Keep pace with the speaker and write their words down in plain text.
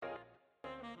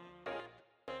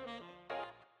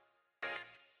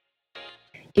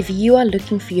If you are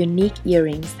looking for unique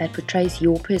earrings that portrays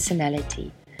your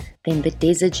personality, then the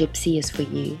Desert Gypsy is for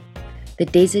you. The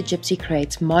Desert Gypsy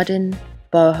creates modern,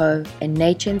 boho, and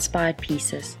nature-inspired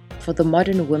pieces for the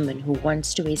modern woman who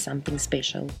wants to wear something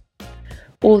special.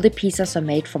 All the pieces are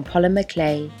made from polymer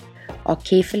clay, are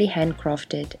carefully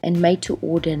handcrafted, and made to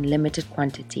order in limited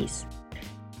quantities.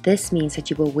 This means that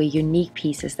you will wear unique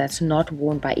pieces that's not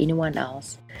worn by anyone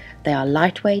else. They are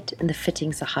lightweight and the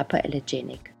fittings are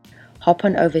hypoallergenic. Hop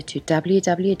on over to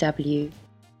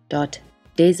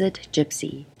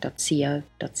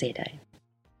www.desertgypsy.co.za.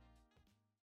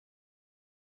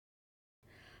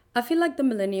 I feel like the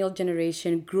millennial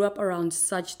generation grew up around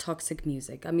such toxic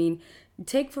music. I mean,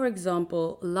 take for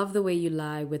example, Love the Way You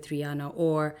Lie with Rihanna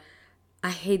or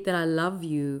I Hate That I Love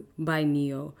You by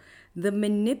Neo. The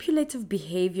manipulative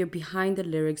behavior behind the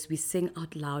lyrics we sing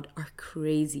out loud are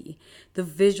crazy. The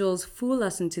visuals fool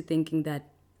us into thinking that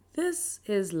this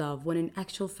is love, when in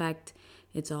actual fact,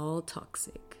 it's all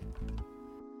toxic.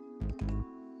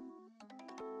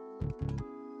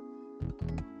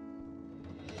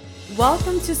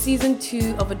 Welcome to season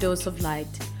 2 of A Dose of Light,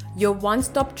 your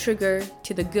one-stop trigger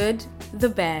to the good, the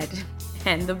bad,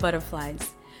 and the butterflies.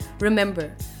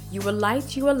 Remember, you are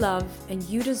light, you are love, and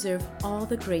you deserve all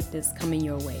the greatness coming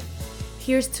your way.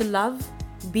 Here's to love,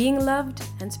 being loved,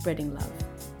 and spreading love.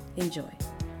 Enjoy.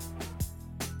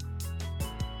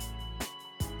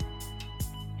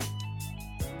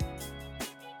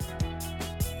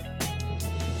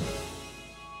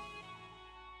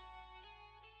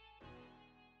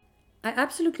 I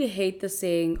absolutely hate the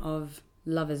saying of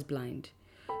love is blind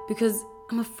because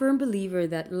I'm a firm believer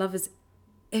that love is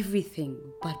everything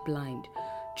but blind.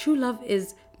 True love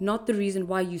is not the reason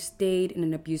why you stayed in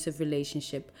an abusive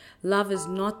relationship. Love is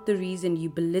not the reason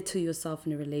you belittle yourself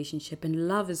in a relationship. And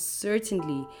love is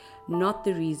certainly not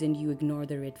the reason you ignore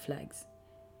the red flags.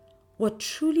 What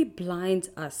truly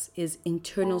blinds us is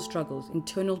internal struggles,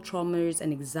 internal traumas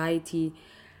and anxiety,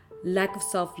 lack of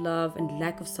self-love and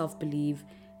lack of self-belief.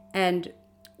 And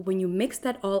when you mix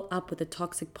that all up with a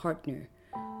toxic partner,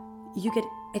 you get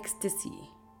ecstasy.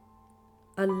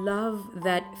 A love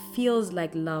that feels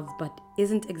like love but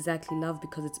isn't exactly love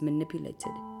because it's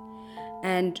manipulated.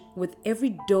 And with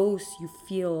every dose you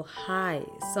feel high,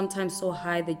 sometimes so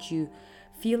high that you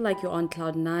feel like you're on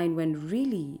cloud 9 when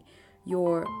really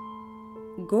you're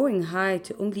going high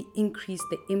to only increase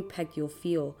the impact you'll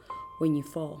feel when you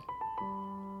fall.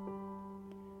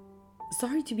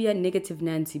 Sorry to be a negative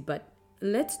Nancy, but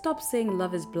let's stop saying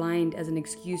love is blind as an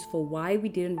excuse for why we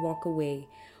didn't walk away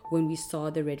when we saw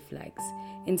the red flags.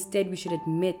 Instead, we should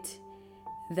admit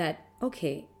that,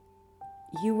 okay,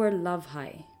 you were love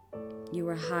high. You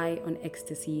were high on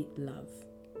ecstasy love.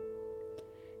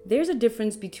 There's a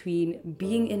difference between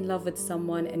being in love with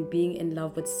someone and being in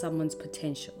love with someone's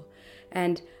potential.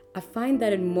 And I find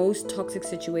that in most toxic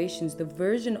situations, the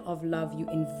version of love you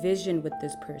envision with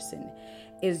this person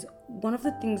is one of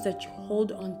the things that you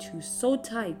hold on to so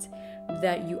tight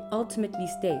that you ultimately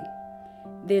stay.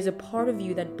 There's a part of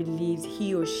you that believes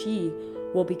he or she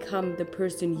will become the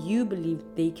person you believe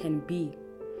they can be.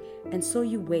 And so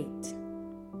you wait.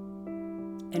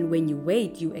 And when you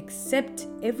wait, you accept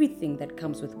everything that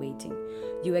comes with waiting.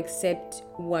 You accept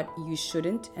what you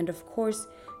shouldn't, and of course,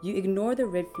 you ignore the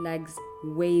red flags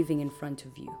waving in front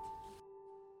of you.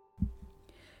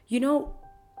 You know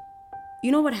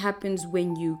what happens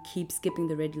when you keep skipping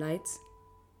the red lights?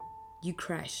 You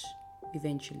crash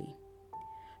eventually.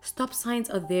 Stop signs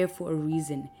are there for a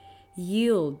reason.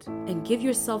 Yield and give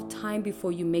yourself time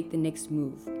before you make the next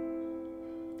move.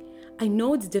 I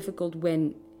know it's difficult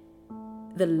when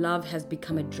the love has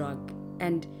become a drug,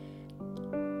 and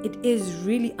it is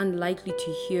really unlikely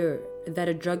to hear that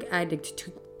a drug addict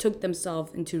took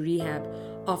themselves into rehab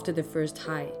after the first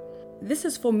high. This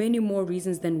is for many more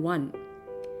reasons than one.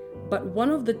 But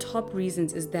one of the top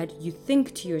reasons is that you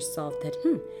think to yourself that,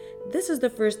 this is the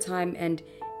first time and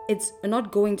it's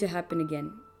not going to happen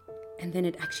again. And then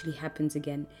it actually happens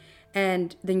again.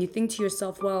 And then you think to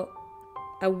yourself, well,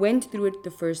 I went through it the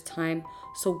first time,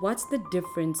 so what's the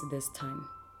difference this time?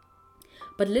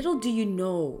 But little do you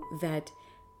know that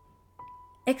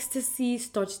ecstasy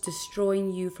starts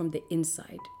destroying you from the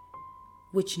inside,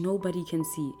 which nobody can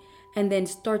see, and then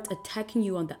starts attacking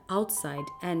you on the outside,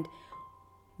 and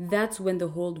that's when the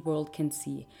whole world can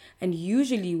see. And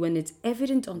usually when it's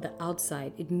evident on the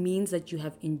outside, it means that you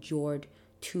have endured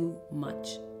too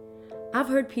much. I've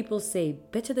heard people say,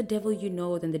 better the devil you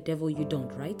know than the devil you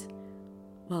don't, right?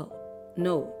 Well,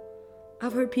 no.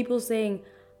 I've heard people saying,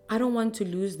 I don't want to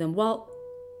lose them. Well,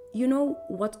 you know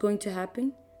what's going to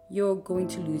happen? You're going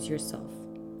to lose yourself.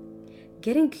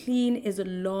 Getting clean is a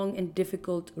long and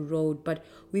difficult road, but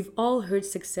we've all heard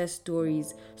success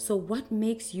stories. So, what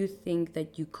makes you think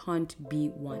that you can't be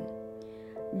one?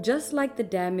 Just like the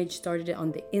damage started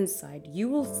on the inside, you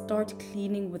will start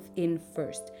cleaning within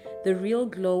first. The real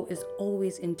glow is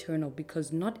always internal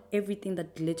because not everything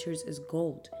that glitters is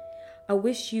gold. I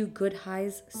wish you good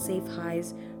highs, safe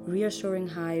highs, reassuring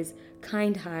highs,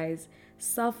 kind highs,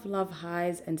 self love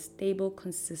highs, and stable,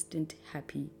 consistent,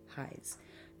 happy highs.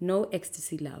 No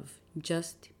ecstasy love,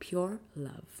 just pure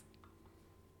love.